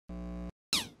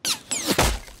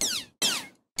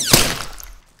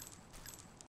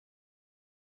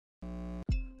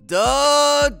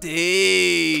The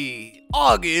day,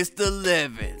 August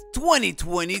 11th,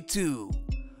 2022.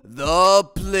 The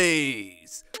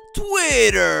place,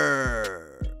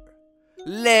 Twitter.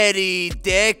 Lady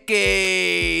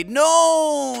Decade,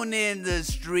 known in the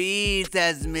streets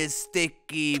as Miss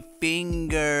Sticky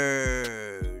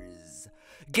Fingers.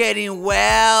 Getting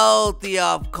wealthy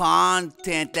off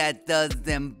content that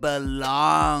doesn't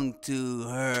belong to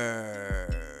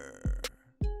her.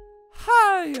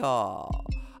 Hi y'all,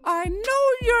 I know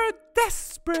you're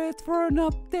desperate for an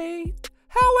update.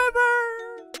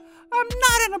 However, I'm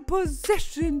not in a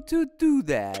position to do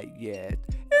that yet.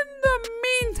 In the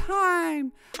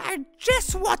meantime, I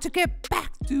just want to get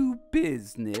back to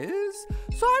business,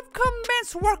 so I've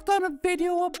commenced work on a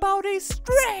video about a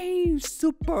strange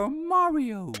Super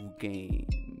Mario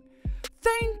game.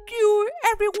 Thank you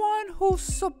everyone who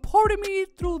supported me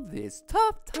through this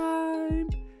tough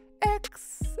time.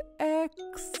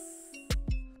 XX.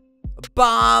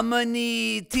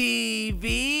 Bomernee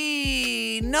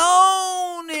TV,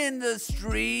 known in the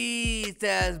streets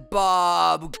as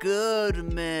Bob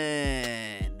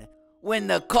Goodman. When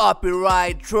the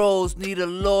copyright trolls need a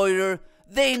lawyer,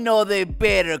 they know they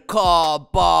better call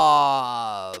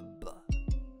Bob.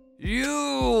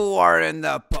 You are in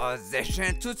the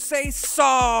position to say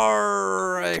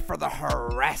sorry for the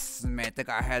harassment the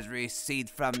guy has received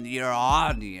from your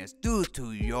audience due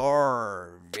to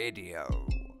your video.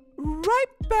 Right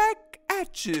back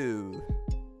at you.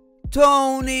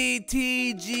 Tony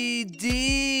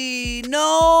TGD,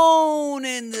 known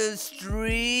in the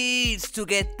streets to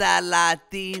get that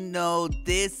Latino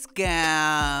discount,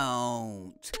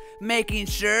 making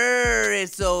sure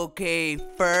it's okay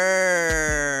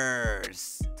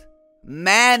first.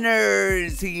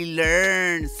 Manners he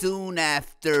learned soon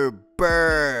after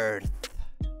birth.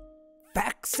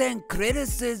 Facts and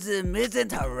criticism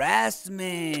isn't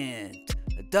harassment. ...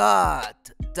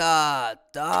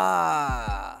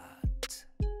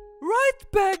 Right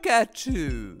back at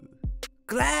you.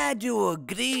 Glad you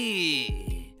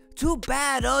agree. Too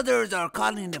bad others are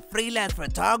calling a freelance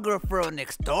photographer an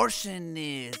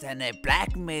extortionist and a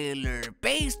blackmailer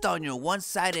based on your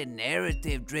one-sided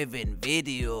narrative-driven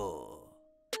video.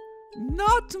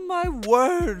 Not my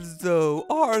words though,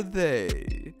 are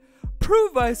they?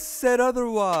 Prove I said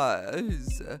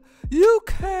otherwise. You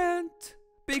can't,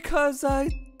 because I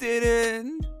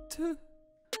didn't.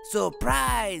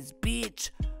 Surprise,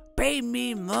 bitch. Pay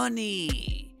me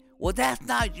money. Well, that's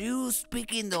not you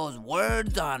speaking those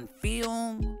words on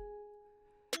film.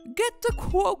 Get the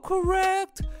quote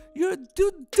correct. Your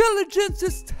due diligence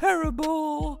is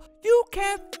terrible. You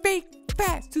can't fake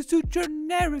facts to suit your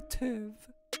narrative.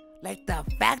 Like the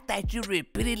fact that you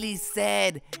repeatedly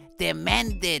said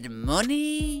demanded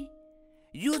money?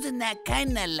 Using that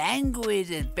kind of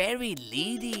language is very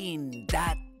leading. ...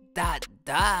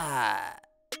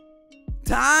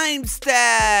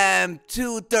 Timestamp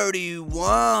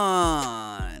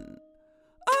 231.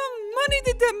 Money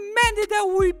they demanded that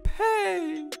we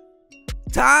pay.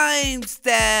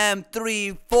 Timestamp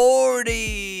 340.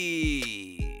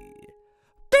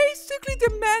 Basically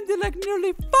demanded like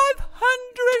nearly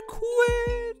 500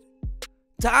 quid.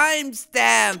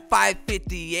 Timestamp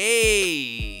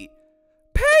 558.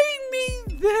 Pay me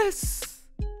this.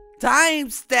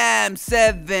 Timestamp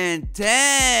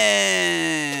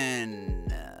 710.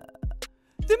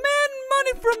 Demand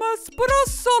money from us, but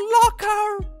also lock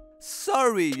our...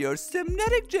 Sorry, your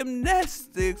semantic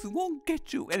gymnastics won't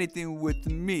get you anything with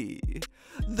me.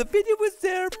 The video is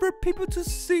there for people to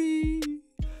see.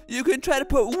 You can try to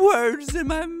put words in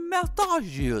my mouth all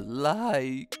you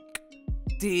like.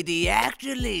 Did he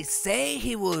actually say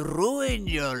he will ruin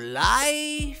your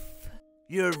life?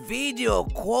 Your video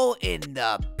quote in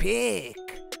the pic. ...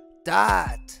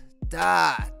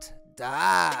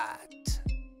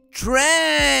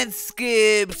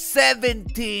 Transcript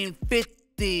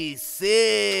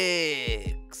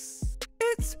 1756.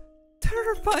 It's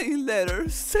terrifying letter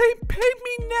saying pay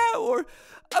me now or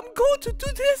I'm going to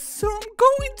do this or I'm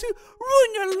going to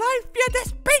ruin your life. Yeah,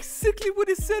 that's basically what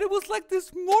it said. It was like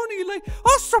this morning, like,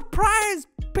 oh surprise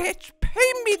bitch,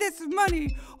 pay me this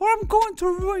money or I'm going to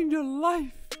ruin your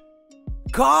life.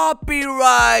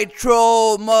 Copyright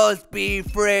troll must be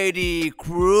Freddy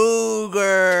Krueger.